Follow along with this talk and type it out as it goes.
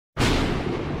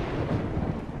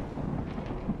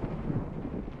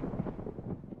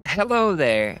Hello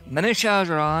there, my name is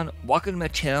Shahjahan, welcome to my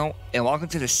channel, and welcome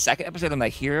to the second episode of my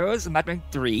Heroes of Matchmaking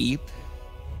 3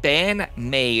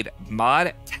 fan-made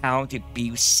mod town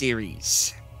debut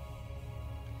series.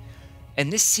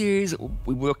 In this series,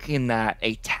 we're looking at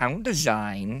a town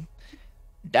design,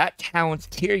 that town's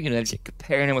tier units,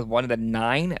 comparing them with one of the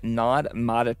 9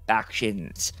 non-modded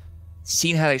factions,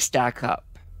 seeing how they stack up.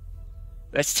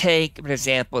 Let's take, for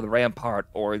example, the Rampart,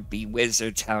 or the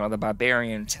Wizard Town, or the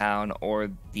Barbarian Town, or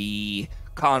the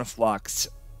Conflux,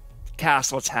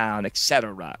 Castle Town,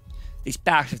 etc. These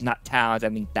factions, not towns, I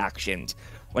mean factions.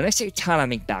 When I say town, I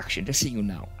mean faction, just so you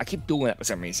know. I keep doing that for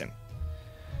some reason.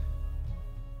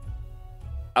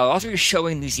 I'll also be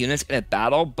showing these units in a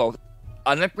battle, both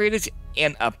unupgraded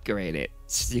and upgraded,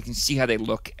 so you can see how they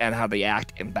look and how they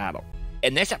act in battle.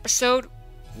 In this episode,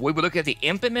 we will look at the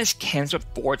infamous Cancelled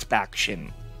Forge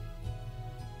faction.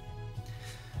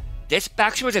 This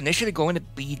faction was initially going to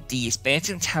be the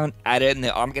expansion town added in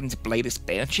the Armageddon's Blade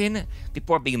expansion,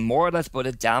 before being more or less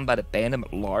voted down by the fandom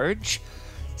at large,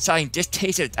 citing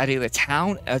distaste at the idea of the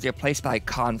town as replaced by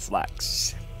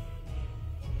Conflux.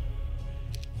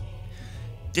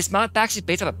 This mod faction is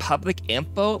based on public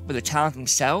info for the towns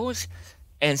themselves,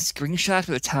 and screenshots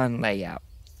for the town layout.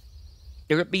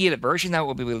 There will be a version that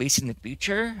will be released in the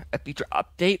future, a future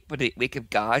update for the Wake of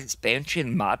Gods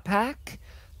expansion mod pack,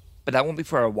 but that won't be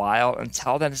for a while.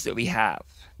 Until then, this is what we have.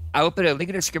 I will put a link in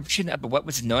the description of what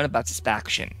was known about this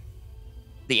faction,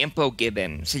 the info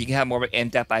given, so you can have more of an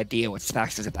in-depth idea what this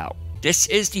faction is about. This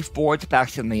is the Forge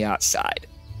faction on the outside.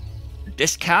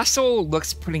 This castle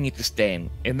looks pretty interesting.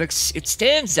 It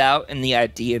stands out in the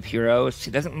idea of heroes.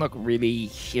 It doesn't look really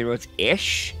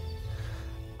heroes-ish.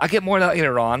 I'll get more of that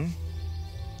later on.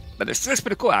 But this looks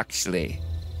pretty cool, actually.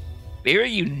 Very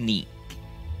unique.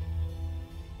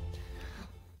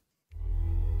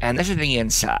 And this is the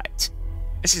inside.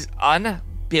 This is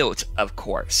unbuilt, of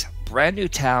course. Brand new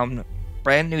town,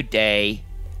 brand new day,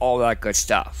 all that good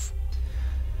stuff.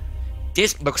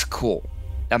 This looks cool.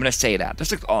 I'm gonna say that. This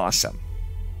looks awesome.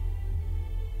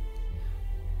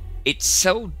 It's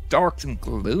so dark and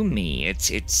gloomy.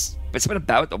 It's something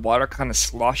about the water kind of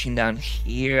sloshing down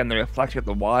here and the reflection of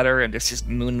the water and just this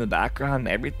moon in the background and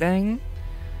everything.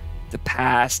 The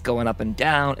past going up and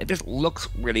down. It just looks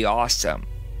really awesome.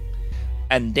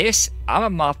 And this, I'm a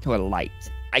moth to a light.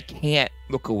 I can't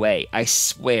look away. I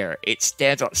swear. It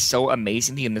stands out so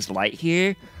amazingly in this light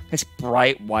here. This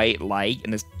bright white light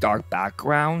in this dark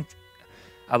background.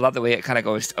 I love the way it kind of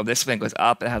goes, this one goes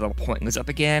up and has a point and goes up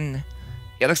again.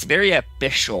 It looks very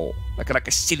official, like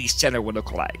a city center would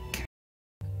look like.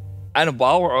 And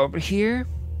while we're over here,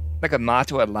 like a moth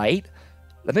to a light,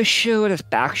 let me show you what this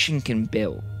faction can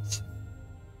build.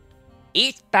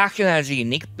 Each faction has a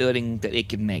unique building that it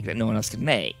can make that no one else can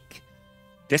make.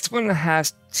 This one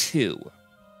has 2.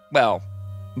 Well,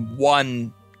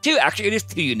 2, actually it is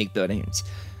 2 unique buildings.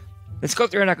 Let's go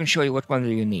through and I can show you which ones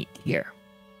are unique here.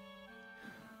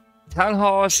 Town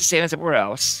Hall is the same as everywhere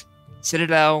else.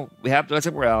 Citadel, we have those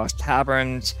everywhere else.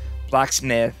 Taverns,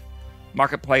 Blacksmith,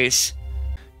 Marketplace.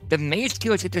 The main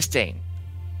skill is interesting.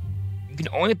 You can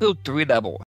only build 3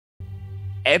 levels.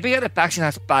 Every other faction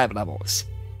has 5 levels.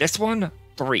 This one,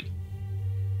 3.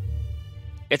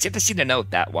 It's interesting to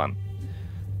note that one.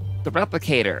 The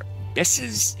Replicator. This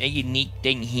is a unique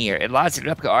thing here. It allows you to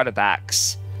replicate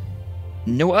artifacts.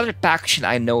 No other faction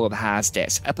I know of has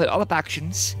this. I played all the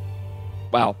factions.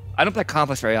 Well, I don't play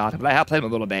Conflicts very often, but I have played them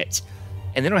a little bit.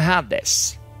 And they don't have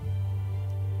this.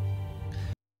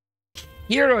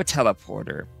 Hero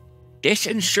Teleporter. This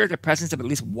ensures the presence of at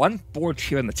least 1 forge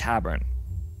here in the tavern.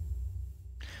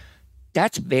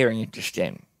 That's very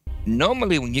interesting.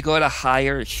 Normally, when you go to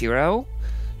hire a hero,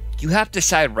 you have to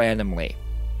decide randomly.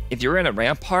 If you're in a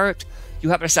Rampart, you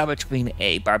have to decide between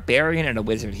a Barbarian and a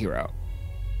Wizard hero,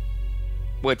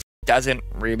 which doesn't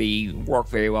really work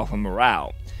very well for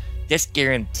morale. This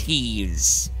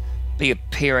guarantees the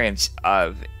appearance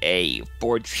of a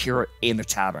forged hero in the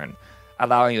tavern,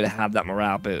 allowing you to have that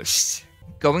morale boost.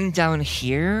 Going down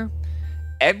here,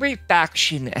 every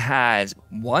faction has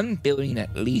 1 building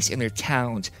at least in their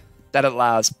towns that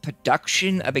allows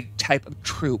production of a type of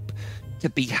troop to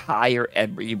be higher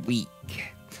every week.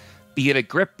 Be it a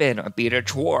Griffin, or be it a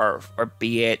Dwarf, or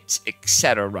be it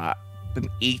etc.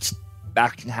 Each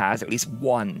faction has at least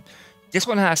 1. This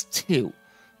one has 2.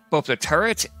 Both the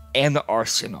turret and the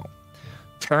arsenal.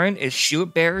 Turret is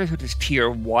shield bearers, which is tier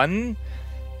 1.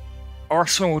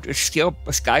 Arsenal, which is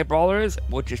sky brawlers,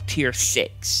 which is tier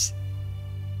 6.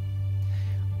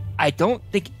 I don't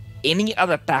think any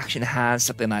other faction has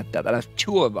something like that. That has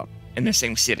 2 of them in the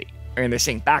same city or in the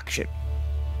same faction.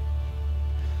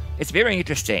 It's very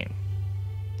interesting.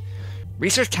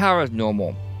 Research tower is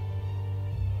normal.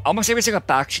 Almost every single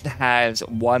faction has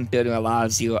one building that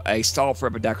allows you a sulfur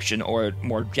production or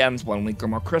more gems 1 week or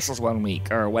more crystals 1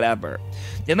 week or whatever.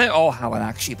 They might all have one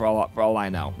actually for all I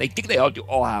know. They think they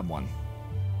all have one.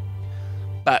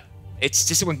 But it's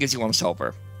just one gives you 1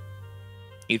 sulfur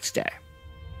each day.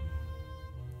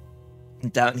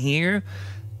 And down here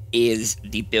is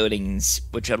the buildings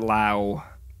which allow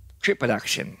tree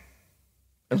production.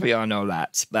 As we all know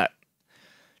that. But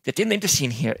the thing interesting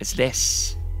here is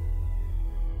this.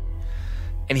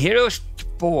 In Heroes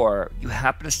 4, you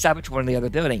happen to salvage one of the other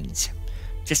buildings.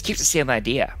 Just keeps the same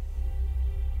idea.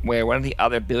 Where one of the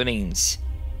other buildings,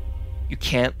 you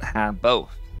can't have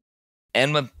both.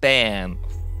 And with bam,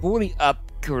 fully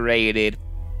upgraded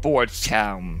Forge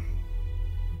Town.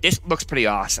 This looks pretty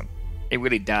awesome. It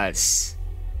really does.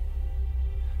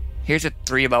 Here's the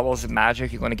 3 levels of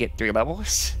magic. You're going to get 3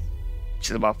 levels, which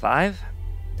is about 5.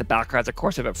 The backgrounds, of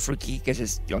course, are a bit freaky because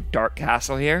it's dark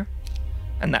castle here,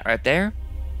 and that right there.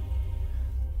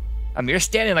 You're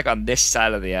standing like on this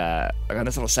side of the, like on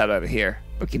this little side over here,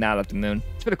 looking out at the moon.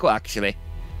 It's pretty cool, actually.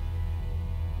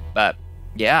 But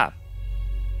yeah,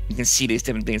 you can see these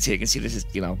different things here. You can see this is,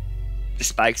 the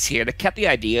spikes here. They kept the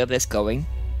idea of this going.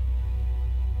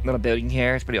 Little building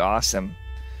here. It's pretty awesome.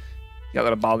 You got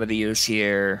little bombardiers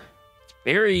here. It's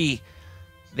very,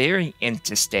 very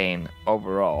interesting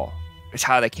overall. It's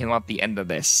how they came up the end of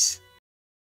this.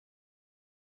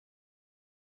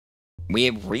 We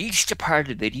have reached a part of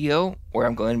the video where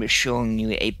I'm going to be showing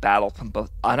you a battle from both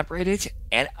unupgraded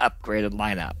and upgraded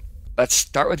lineup. Let's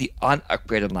start with the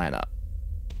unupgraded lineup.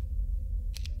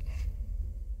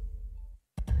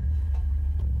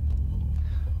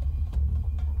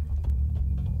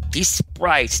 These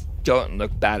sprites don't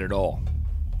look bad at all.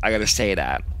 I gotta say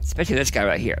that. Especially this guy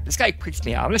right here. This guy freaks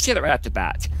me out. I'm gonna say that right off the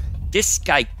bat. This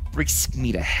guy freaks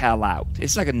me the hell out.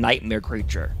 It's like a nightmare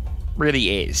creature.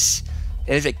 Really is.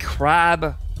 It is a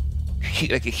crab,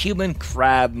 like a human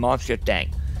crab monster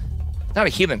thing. Not a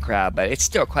human crab, but it's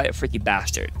still quite a freaky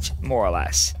bastard, more or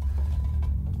less.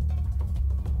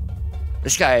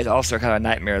 This guy is also kind of a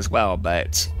nightmare as well,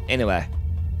 but anyway.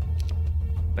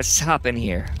 Let's hop in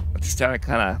here. Let's start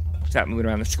moving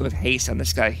around. Let's go with haste on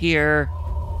this guy here.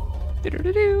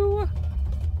 Do-do-do-do.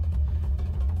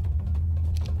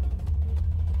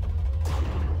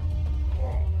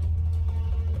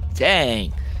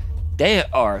 Dang. They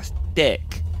are thick.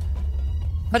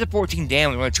 114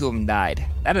 damage when 2 of them died.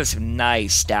 That is some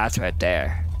nice stats right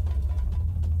there.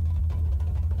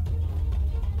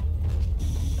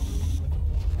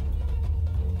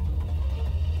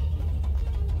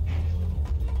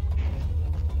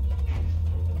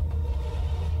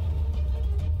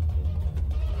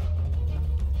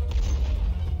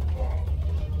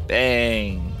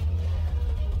 Bang.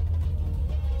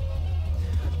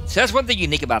 So that's one thing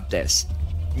unique about this.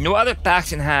 No other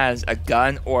faction has a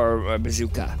gun or a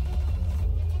bazooka.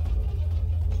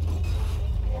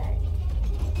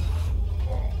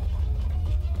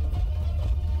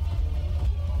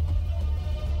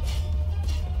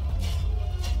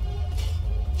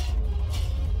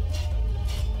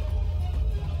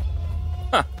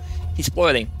 Huh. He's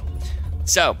spoiling.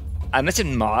 So, I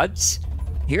mentioned mods.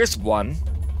 Here's one.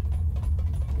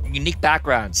 Unique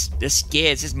backgrounds. This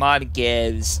mod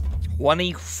gives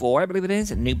 24, I believe it is,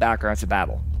 and new backgrounds to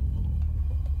battle.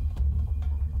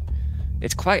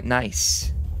 It's quite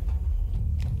nice.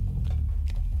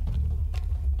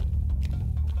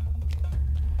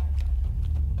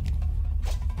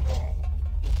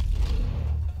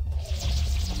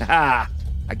 Haha!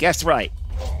 I guessed right.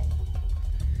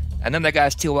 And then that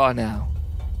guy's too well now.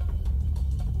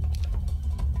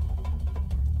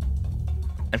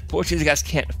 Unfortunately, these guys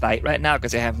can't fight right now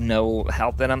because they have no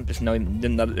health in them.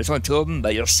 There's only 2 of them,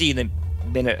 but you'll see them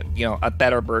in a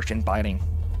better version fighting.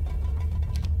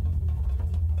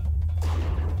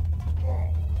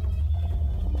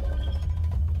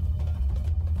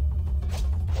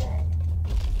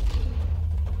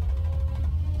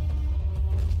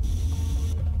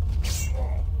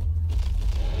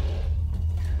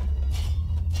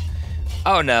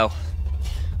 Oh no.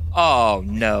 Oh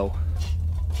no.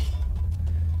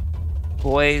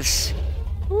 Boys.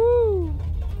 Woo.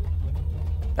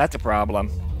 That's a problem.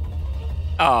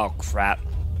 Oh crap.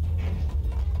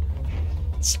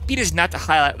 Speed is not the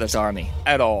highlight of this army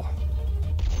at all.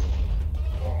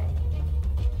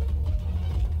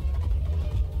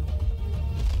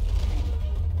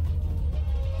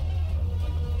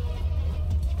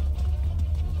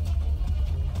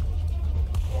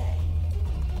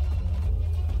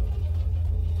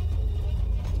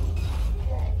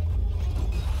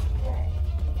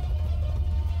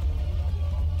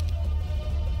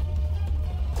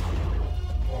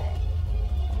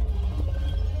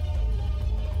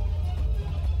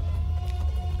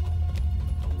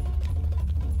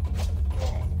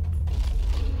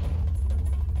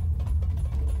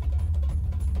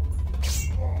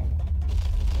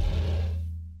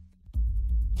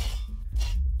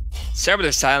 Start with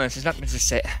the silence. There's not much to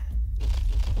say.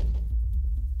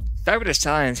 Start with the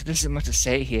silence. There isn't much to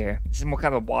say here. This is more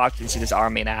kind of a watch and see this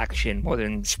army in action more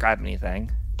than describe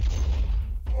anything.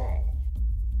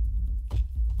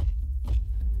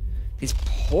 These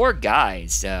poor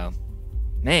guys, though.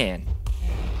 Man.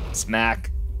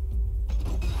 Smack.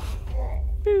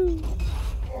 Boo.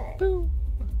 Boo.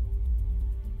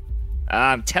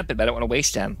 I'm tempted, but I don't want to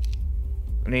waste them.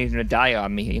 I need them to die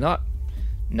on me. You know what?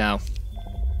 No.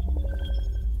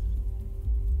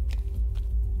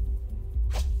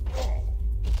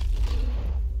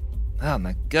 Oh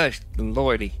my gosh,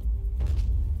 lordy.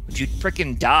 Would you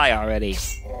frickin' die already?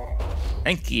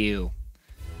 Thank you.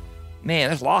 Man,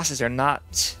 those losses are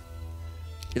not...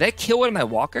 Did I kill one of my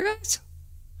walker guys?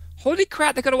 Holy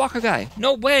crap, they got a walker guy.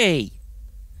 No way.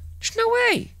 There's no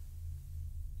way.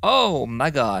 Oh my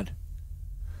god.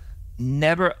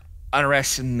 Never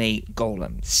underestimate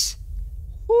golems.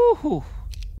 Woohoo.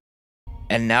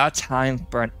 And now time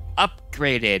for an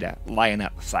upgraded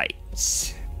lineup fight.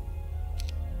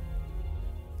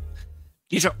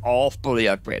 These are all fully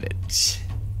upgraded.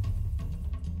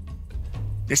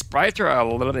 The sprites are a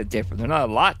little bit different. They're not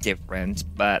a lot different,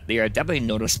 but they are definitely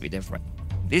noticeably different.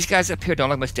 These guys up here don't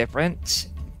look much different,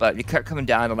 but you start coming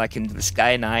down to like into the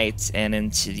Sky Knights and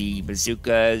into the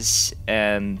bazookas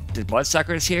and the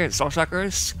bloodsuckers here, the soul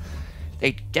suckers.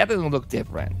 They definitely look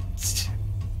different.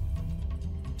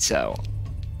 So,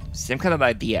 same kind of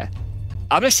idea.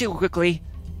 I'm gonna say quickly,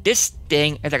 this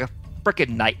thing is like a freaking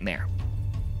nightmare.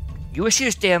 You will see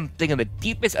this damn thing in the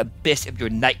deepest abyss of your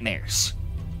nightmares.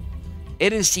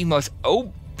 It is the most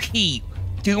OP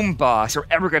Doom boss you're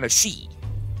ever gonna see,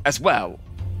 as well.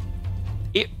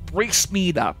 It freaks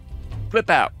me the flip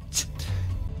out.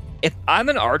 If I'm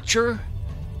an archer,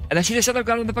 and I see this other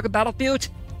gun on the fucking battlefield,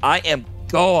 I am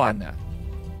gone.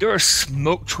 There are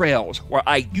smoke trails where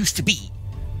I used to be.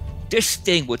 This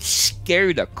thing would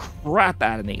scare the crap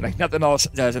out of me, like nothing else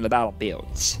does in the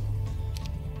battlefields.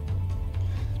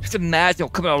 Just imagine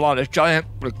coming along, this giant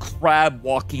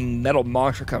crab-walking metal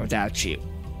monster comes at you.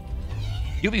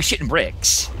 You'll be shitting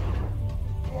bricks.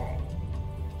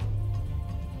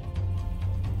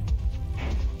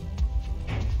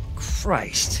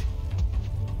 Christ.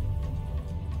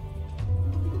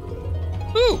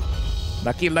 Ooh!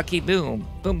 Lucky, lucky, boom.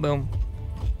 Boom, boom.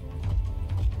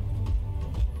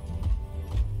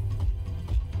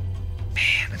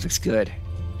 Man, this looks good.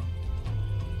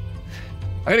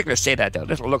 I'm not gonna say that though,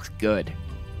 this looks good.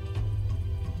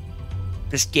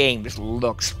 This game just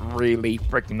looks really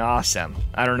freaking awesome.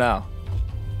 I don't know.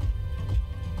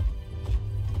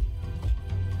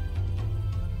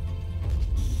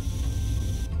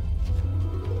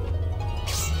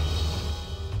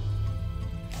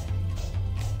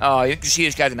 Oh, you can see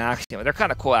these guys in action. They're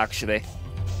kind of cool, actually.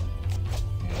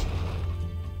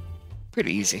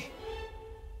 Pretty easy.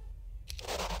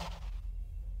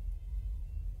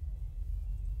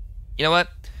 You know what?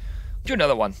 Do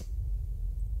another one.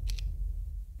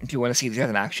 If you want to see these guys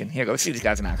in action. Here, go. Let's see these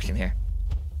guys in action here.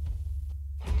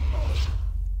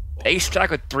 Ace strike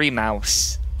with 3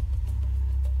 mouse.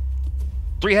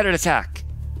 3-headed attack.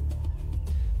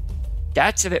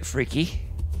 That's a bit freaky.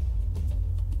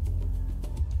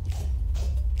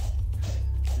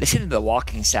 Listen to the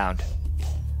walking sound.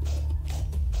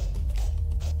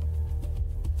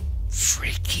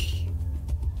 Freaky.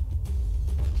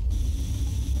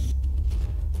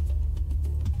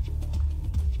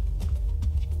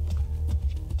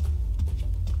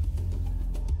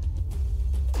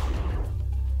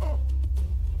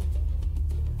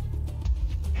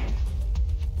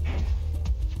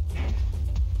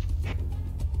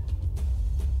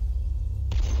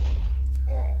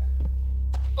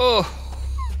 Oh.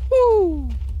 Woo.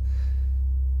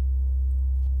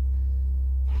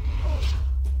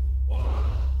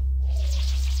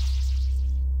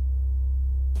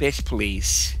 Bitch,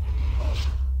 please.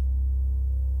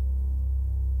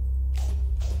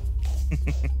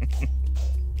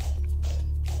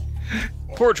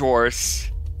 Poor Dwarfs.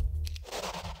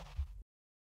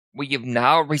 We have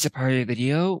now reached a part of the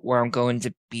video where I'm going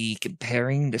to be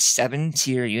comparing the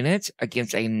 7-tier unit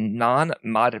against a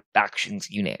non-modded factions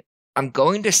unit. I'm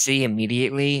going to see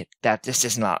immediately that this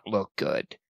does not look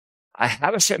good. I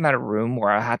have a certain amount of room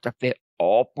where I have to fit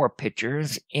all 4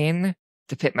 pictures in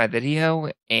to fit my video,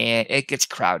 and it gets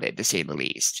crowded, to say the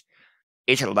least.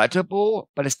 It's legible,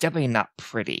 but it's definitely not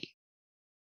pretty.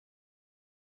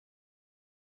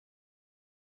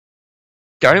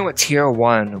 Starting with Tier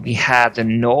 1, we have the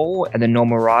Gnoll and the Gnoll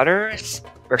Marauders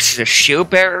versus the Shield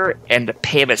Bearer and the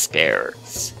Pavis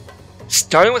Bearers.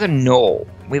 Starting with a Gnoll,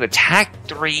 we have Attack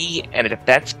 3 and a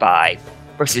Defense 5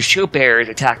 versus Shield Bearers,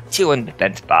 attack 2 and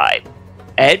defense 5.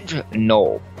 Edge,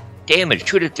 null. Damage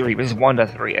 2 to 3 versus 1 to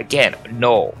 3, again,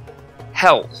 null.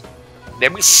 Health,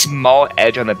 very small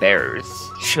edge on the bearers,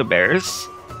 Shield Bearers.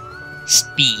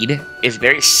 Speed is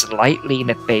very slightly in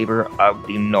the favor of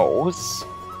the nulls.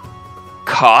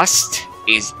 Cost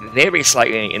is very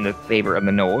slightly in the favor of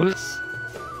the nulls.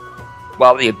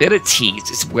 While the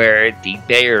abilities is where the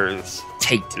bears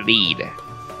take the lead.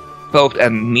 Both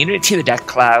immunity to the Death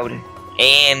Cloud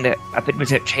and a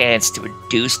 50% chance to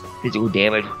reduce physical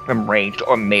damage from ranged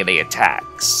or melee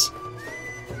attacks.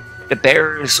 The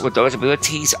bears with those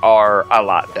abilities are a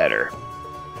lot better.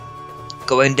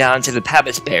 Going down to the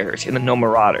Pabas Bears and the No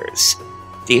Marauders.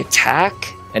 The attack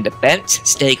and defense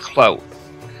stay close.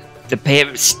 The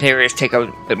Pabas Bears take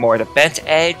a bit more defense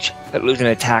edge, but lose an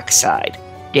attack side.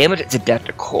 Damage is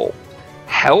identical.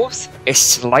 Health is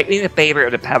slightly in the favor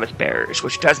of the Pabas Bears,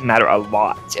 which does matter a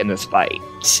lot in this fight.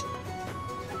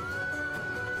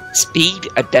 Speed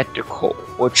identical,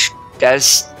 which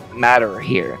does matter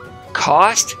here.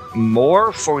 Cost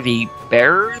more for the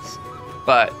bearers,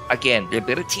 but again, the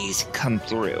abilities come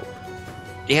through.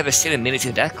 They have the same immunity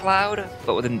to Death Cloud,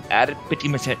 but with an added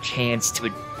 50% chance to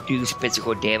reduce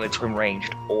physical damage from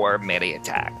ranged or melee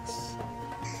attacks.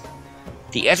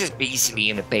 The S is basically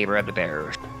in the favor of the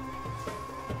bearers.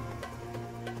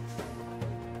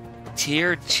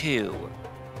 Tier 2.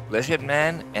 Lizard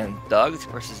Men and Thugs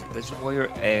versus Lizard Warrior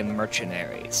and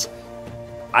Mercenaries.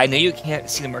 I know you can't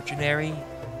see the Mercenary.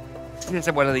 This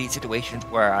is one of these situations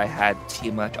where I had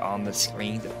too much on the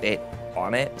screen to fit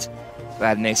on it, so I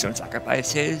had to make some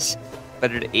sacrifices,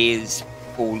 but it is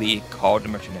fully called the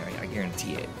Mercenary, I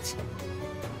guarantee it.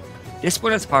 This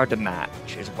one is hard to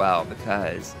match as well,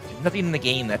 because there's nothing in the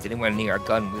game that's anywhere near a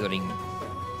gun-wielding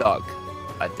thug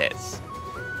like this.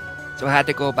 So I had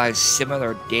to go by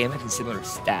similar damage and similar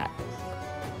stats.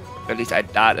 Or at least I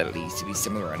thought to be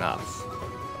similar enough.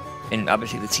 And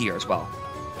obviously the tier as well.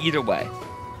 Either way,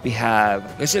 we have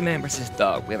Lizardman versus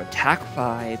Thug. We have attack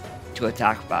 5 to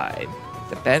attack 5.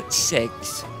 Defense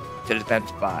 6 to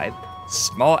defense 5.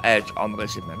 Small edge on the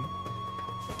Lizardman.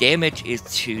 Damage is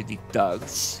to the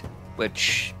Thugs,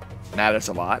 which matters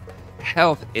a lot.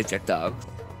 Health is the Thug.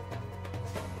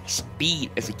 Speed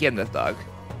is again the Thug.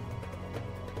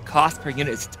 Cost per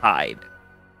unit is tied.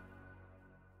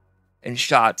 And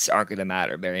shots aren't going to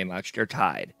matter very much. They're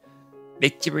tied.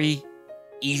 Victory,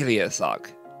 easily a Thug.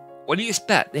 What do you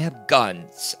expect? They have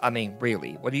guns. I mean,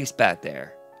 really, what do you expect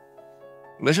there?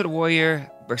 Lizard Warrior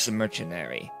versus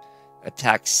Mercenary.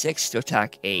 Attack 6 to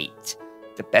attack 8.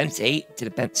 Defense 8 to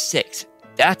defense 6.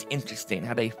 That's interesting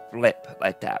how they flip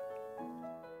like that.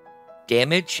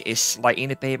 Damage is slightly in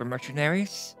the favor of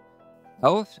Mercenaries.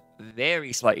 Health,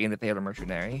 very slightly in the favor of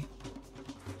Mercenary.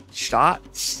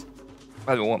 Shots,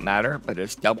 probably won't matter, but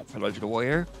it's double for Lizard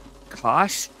Warrior.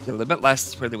 Cost is a little bit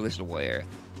less for the Lizard Warrior.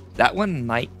 That one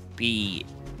might be,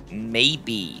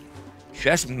 maybe,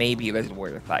 just maybe a Lizard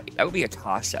Warrior fight. That would be a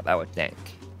toss-up, I would think.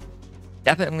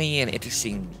 Definitely an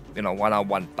interesting,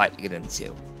 one-on-one fight to get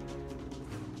into.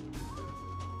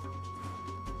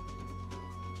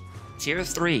 Tier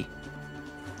 3.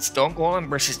 Stone Golem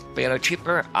versus Beta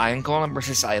Trooper, Iron Golem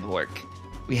versus Cyborg.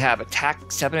 We have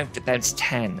attack 7 and defense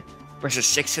 10 versus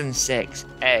 6 and 6,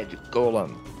 Edge,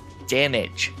 Golem.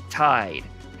 Damage, tied.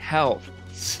 Health,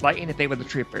 slightly in the favor of the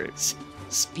Troopers.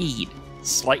 Speed,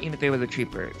 slightly in the favor of the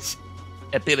Troopers.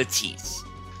 Abilities.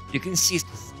 You can see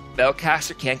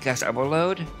Spellcaster can cast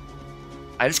Overload.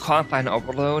 I just qualified an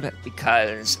Overload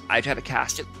because I tried to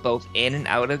cast it both in and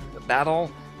out of the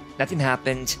battle. Nothing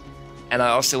happened. And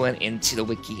I also went into the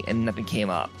wiki and nothing came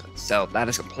up. So that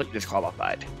is completely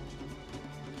disqualified.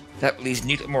 That leaves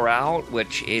Neutral Morale,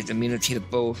 which is immunity to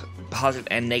both positive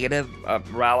and negative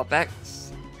morale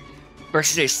effects.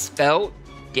 Versus a spell,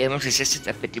 damage resistance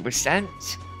at 50%,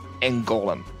 and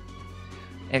Golem.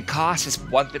 And cost is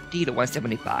 150 to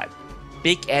 175.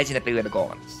 Big edge in the favor of the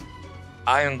Golems.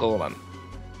 Iron Golem.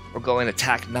 We're going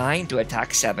attack 9 to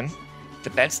attack 7.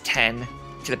 Defense 10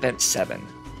 to defense 7.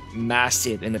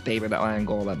 Massive in the favor of the Iron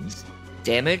Golems.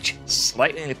 Damage,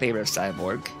 slightly in the favor of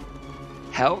Cyborg.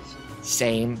 Health,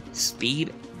 same.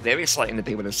 Speed, very slightly in the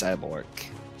favor of the Cyborg.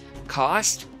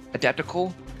 Cost,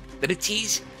 identical.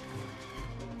 Abilities,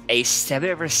 a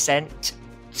 7%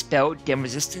 spell damage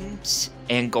resistance,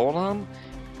 and Golem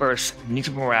versus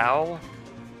Neutral Morale.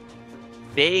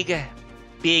 Big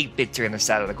victory on the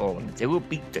side of the Golem. They will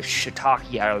beat the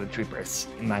shiitake out of the Troopers,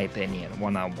 in my opinion,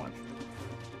 one-on-one.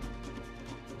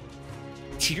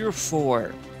 Tier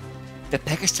 4. The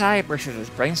Pegasi versus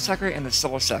the Brainsucker and the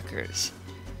Soul Suckers.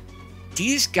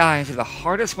 These guys are the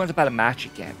hardest ones to fight a match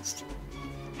against.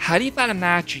 How do you fight a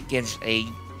match against a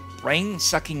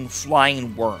brain-sucking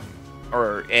flying worm,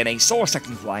 and a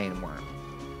soul-sucking flying worm.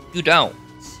 You don't.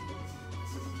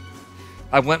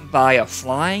 I went by a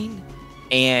flying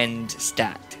and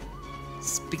stat.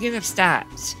 Speaking of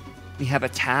stats, we have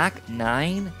attack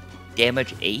 9,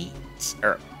 damage 8,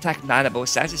 or attack 9 on both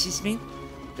sides, excuse me.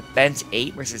 Defense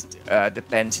 8 versus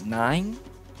defense 9.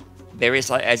 Very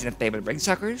slight edge in favor of the brain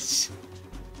suckers.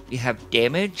 We have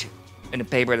damage in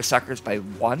favor of the suckers by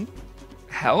 1.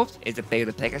 Health is in favor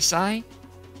of the Pegasi.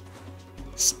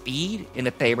 Speed in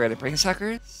the favor of the brain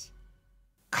suckers.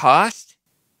 Cost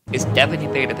is definitely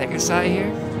in favor of the Pegasi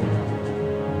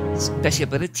here. Special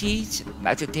abilities,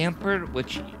 Magic Damper,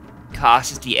 which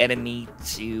causes the enemy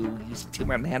to use 2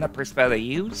 more mana per spell they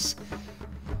use.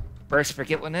 Burst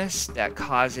Forgetfulness, that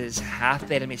causes half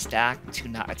the enemy stack to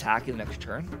not attack in the next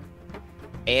turn.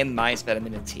 And Mind Spell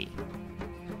Immunity.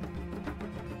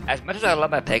 As much as I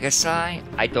love my Pegasi,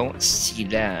 I don't see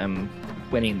them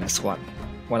winning this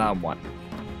one-on-one.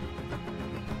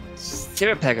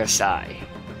 Zero Pegasi.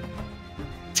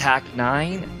 Attack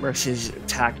 9 versus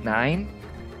attack 9.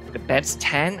 Defense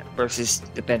 10 versus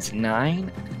defense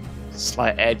 9.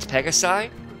 Slight Edge Pegasi.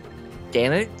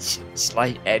 Damage,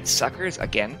 Slight Edge Suckers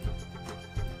again.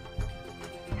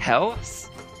 Health,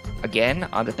 again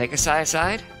on the Pegasi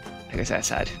side.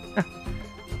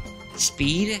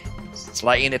 Speed,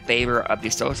 slightly in the favor of the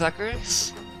Soul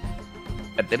Suckers.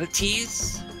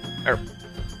 Abilities, or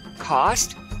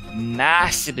cost,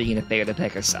 massively in the favor of the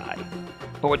Pegasi.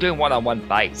 But we're doing one-on-one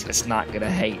fights, so it's not gonna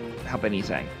help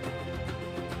anything.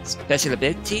 Special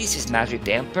abilities is Magic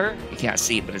Damper. You can't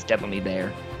see it, but it's definitely there.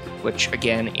 Which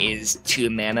again is 2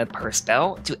 mana per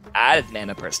spell, 2 added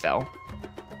mana per spell.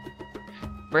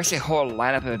 Versus a whole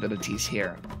lineup of abilities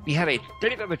here. We have a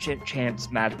 35% chance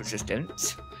magic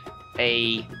resistance,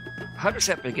 a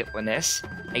 100% forgetfulness,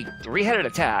 a 3-headed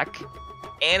attack,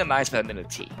 and a Mind Spell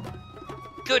Immunity.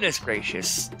 Goodness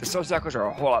gracious, the Soul Suckers are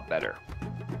a whole lot better.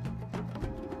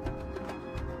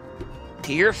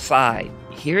 Tier 5.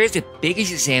 Here is the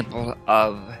biggest example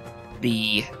of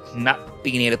the not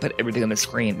being able to put everything on the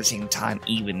screen at the same time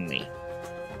evenly.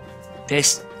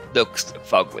 This looks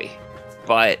fugly,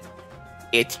 but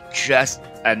it's just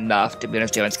enough to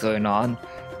understand what's going on,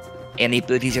 and the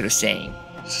abilities are the same.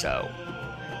 So,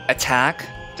 attack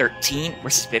 13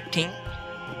 versus 15,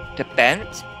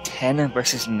 defense 10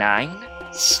 versus 9,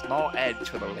 small edge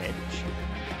for the ledge.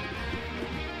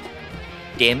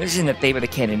 Damage is in the favor of the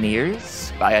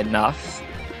Cannoneers by enough.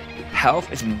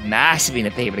 Health is massively in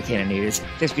the favor of the Cannoneers,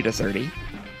 50 to 30.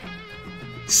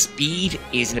 Speed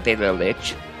is in the favor of the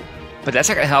Lich, but that's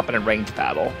not going to help in a ranged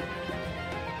battle.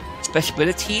 Special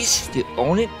abilities, the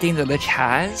only thing the Lich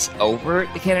has over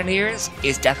the Cannoneers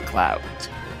is Death Cloud.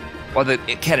 While the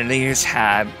Cannoneers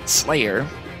have Slayer,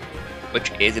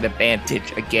 which is an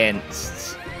advantage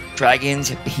against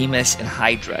Dragons, Behemoths, and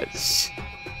Hydras,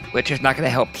 which is not going to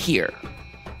help here.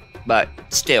 But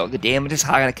still, the damage is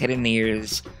high on the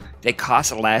Cannoneers, they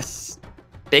cost less,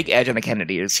 big edge on the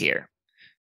Cannoneers here.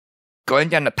 Going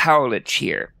down to Power Lich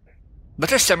here.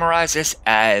 Let's just summarize this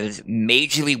as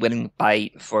majorly winning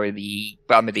fight for the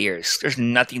Bombardiers. There's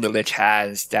nothing the Lich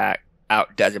has that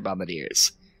outdoes the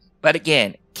Bombardiers. But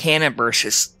again, Cannon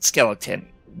versus Skeleton.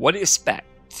 What do you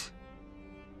expect?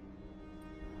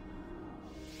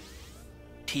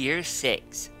 Tier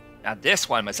 6. Now this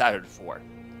one was added for.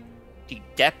 The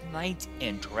Death Knight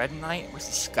and Dread Knight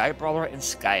versus Sky Brawler and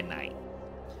Sky Knight.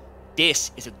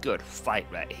 This is a good fight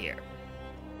right here.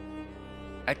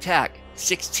 Attack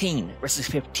 16 versus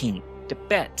 15.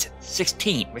 Defense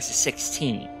 16 versus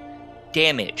 16.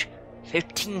 Damage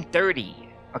 1530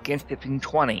 against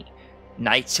 1520.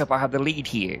 Knights so far have the lead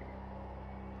here.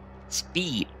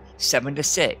 Speed 7 to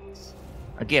 6.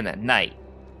 Again, a Knight.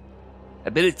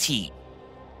 Ability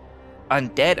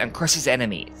Undead and Curses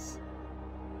Enemies.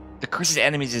 The Curses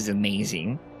Enemies is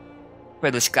amazing.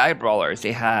 For the Sky Brawlers,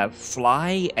 they have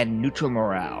Fly and Neutral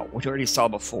Morale, which we already saw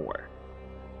before.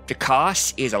 The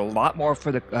cost is a lot more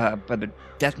for the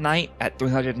Death Knight at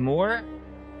 300 more,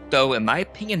 though in my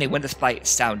opinion they win this fight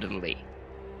soundly.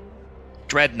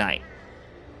 Dread Knight.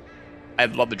 I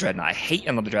love the Dread Knight. I hate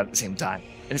and love the Dread at the same time.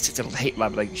 And it's just a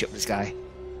hate-love relationship with this guy.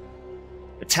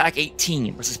 Attack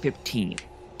 18 versus 15.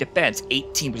 Defense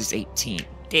 18 versus 18.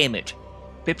 Damage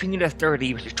 15 to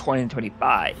 30 versus 20 and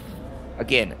 25.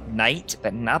 Again, Knight,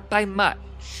 but not by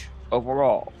much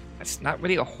overall. That's not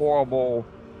really a horrible...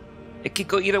 It could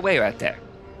go either way right there.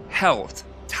 Health,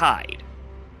 tied.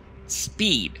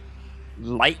 Speed,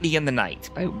 lightly in the Knight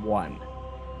by 1.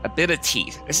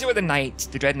 Abilities. This is where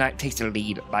the Dread Knight takes the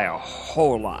lead by a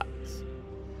whole lot.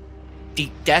 The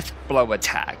Death Blow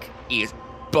attack is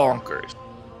bonkers.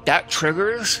 That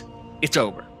triggers, it's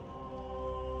over.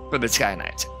 for the Sky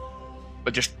Knight.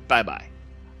 But just bye-bye.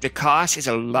 The cost is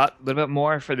a little bit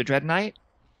more for the Dread Knight,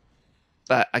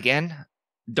 but again,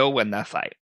 they'll win that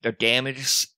fight. Their damage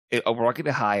is overall could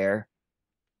be higher.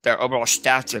 Their overall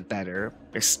stats are better.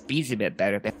 Their speed's a bit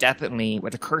better. But definitely,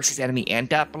 with the Curses enemy and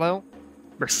that blow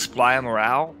versus Fly and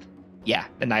Morale, yeah,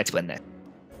 the Knights win that.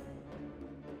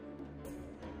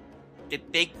 The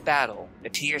big battle, the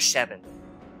Tier 7.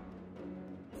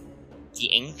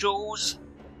 The Angels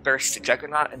versus the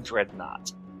Juggernaut and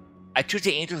Dreadnought. I choose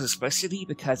the Angels explicitly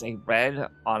because I read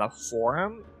on a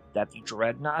forum that the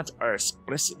Dreadnoughts are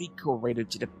explicitly created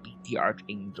to defeat the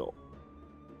Archangel.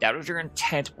 That was their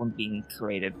intent when being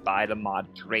created by the mod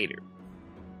creator.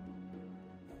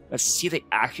 Let's see if they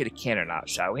actually can or not,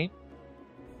 shall we?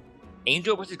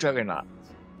 Angel versus Juggernaut.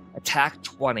 Attack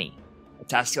 20.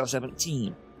 Attack skill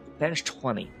 17. Defense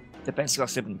 20. Defense skill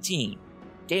 17.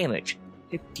 Damage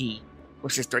 50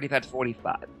 versus 35 to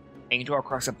 45. Angel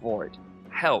across the board.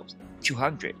 Health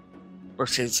 200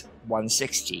 versus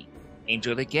 160.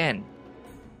 Angel again.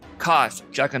 Cost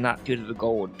Juggernaut due to the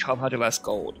gold. 1200 less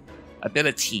gold.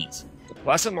 Abilities. The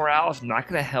plus of morale is not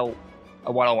going to help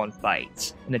a one-on-one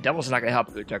fight, and the Devil's not going to help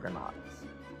a good Juggernaut.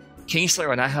 Kingslayer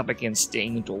will not help against the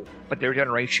Angel, but their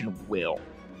generation will.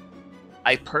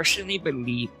 I personally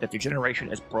believe that the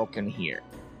generation is broken here.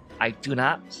 I do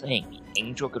not think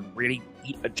Angel could really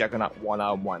beat a Juggernaut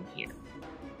one-on-one here.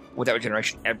 Without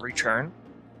regeneration every turn,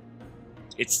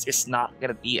 it's not going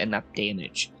to be enough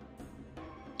damage.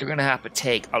 They're going to have to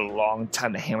take a long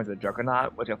time to hammer the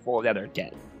Juggernaut, which before that they're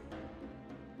dead.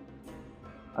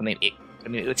 I mean, it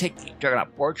would take the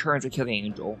Juggernaut 4 turns to kill the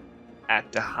Angel, at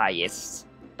the highest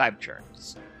 5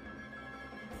 turns.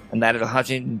 And that is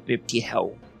 150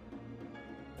 health.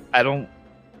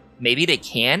 Maybe they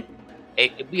can.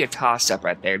 It'd be a toss-up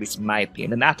right there, at least in my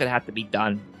opinion. The math would have to be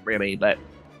done, really, but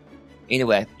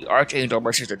anyway, the Archangel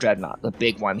versus the Dreadnought, the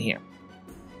big one here.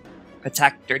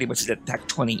 Attack 30 versus attack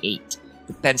 28.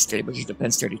 Defense 30 versus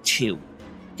defense 32.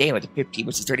 Damage 50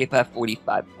 versus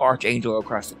 35-45. Archangel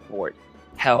across the board.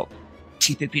 Health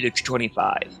 250 to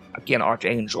 225. Again,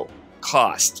 Archangel.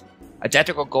 Cost.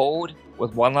 Identical gold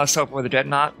with 1 less health for the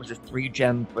Dreadnought versus 3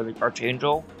 gems for the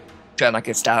Archangel. Dreadnought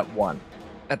gets that 1.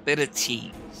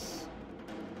 Abilities.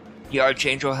 The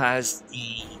Archangel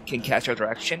can cast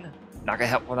Resurrection. Not gonna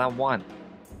help on 1.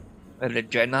 But the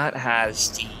Dreadnought has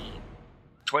the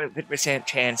 50%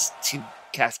 chance to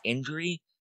cast Injury.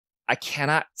 I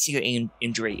cannot see what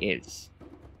Injury is.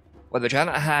 Well, the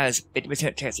Dreadnought has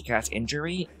 50% chance to cast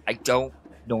Injury. I don't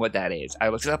know what that is. I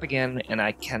looked it up again, and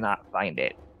I cannot find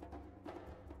it.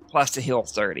 Plus the heal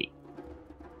 30.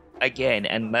 Again,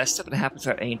 unless something happens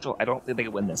to our Angel, I don't think they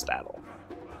can win this battle.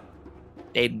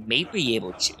 They may be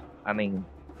able to. I mean,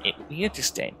 it would be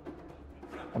interesting.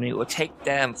 I mean, it would take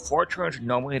them 4 turns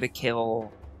normally to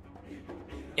kill.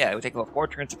 Yeah, it would take about 4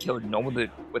 turns to kill normally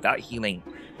without healing.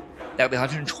 That would be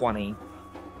 120.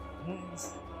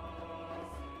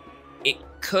 It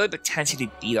could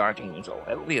potentially beat Archangel.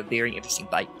 It would be a very interesting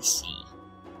fight to see.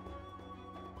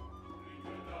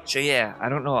 So yeah, I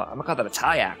don't know. I'm gonna call that a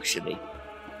tie, actually.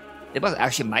 They both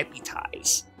actually might be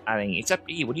ties. I mean, it's up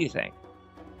to you. What do you think?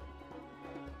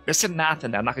 There's some math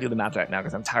in there. I'm not gonna do the math right now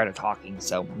because I'm tired of talking,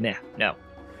 so nah, no.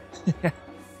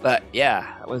 But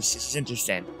yeah, this is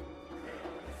interesting.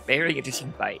 Very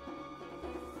interesting fight.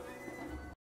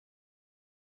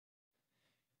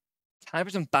 Time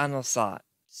for some final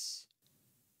thoughts.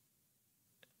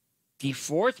 The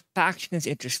 4th faction is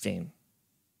interesting.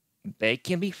 They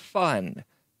can be fun,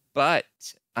 but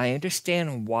I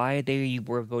understand why they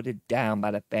were voted down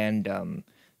by the fandom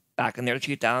back in the early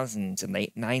 2000s and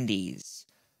late 90s.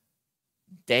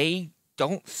 They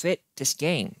don't fit this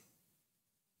game.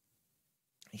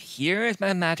 Here is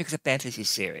my Magic: The Fantasy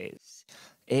series.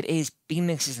 It is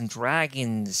phoenixes and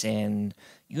dragons and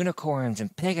unicorns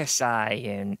and pegasi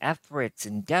and efforts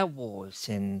and devils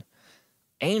and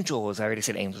angels. I already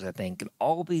said angels, I think. And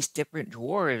all these different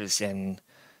dwarves and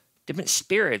different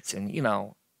spirits and,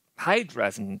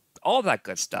 hydras and all that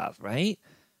good stuff, right?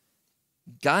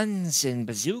 Guns and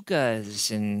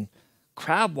bazookas and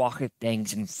crab walker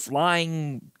things and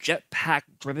flying jetpack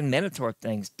driven minotaur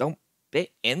things don't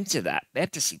fit into that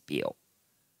fantasy feel.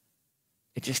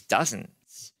 It just doesn't.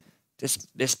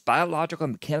 This biological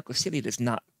and mechanical city does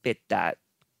not fit that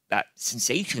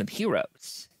sensation of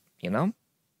heroes,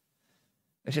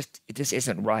 It just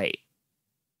isn't right.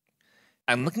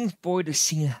 I'm looking forward to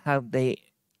seeing how they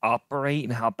operate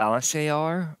and how balanced they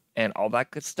are and all that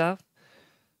good stuff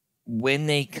when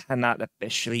they come out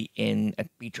officially in a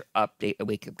feature update of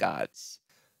Wake of Gods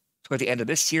toward the end of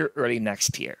this year, early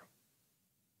next year.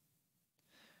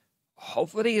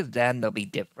 Hopefully then they'll be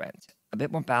different. a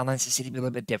bit more balanced. The city be a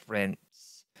little bit different.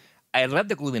 I love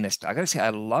the gloominess, though. I gotta say, I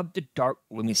love the dark,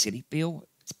 gloomy city feel.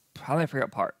 It's probably my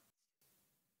favorite part.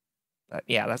 But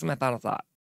yeah, that's my final thought.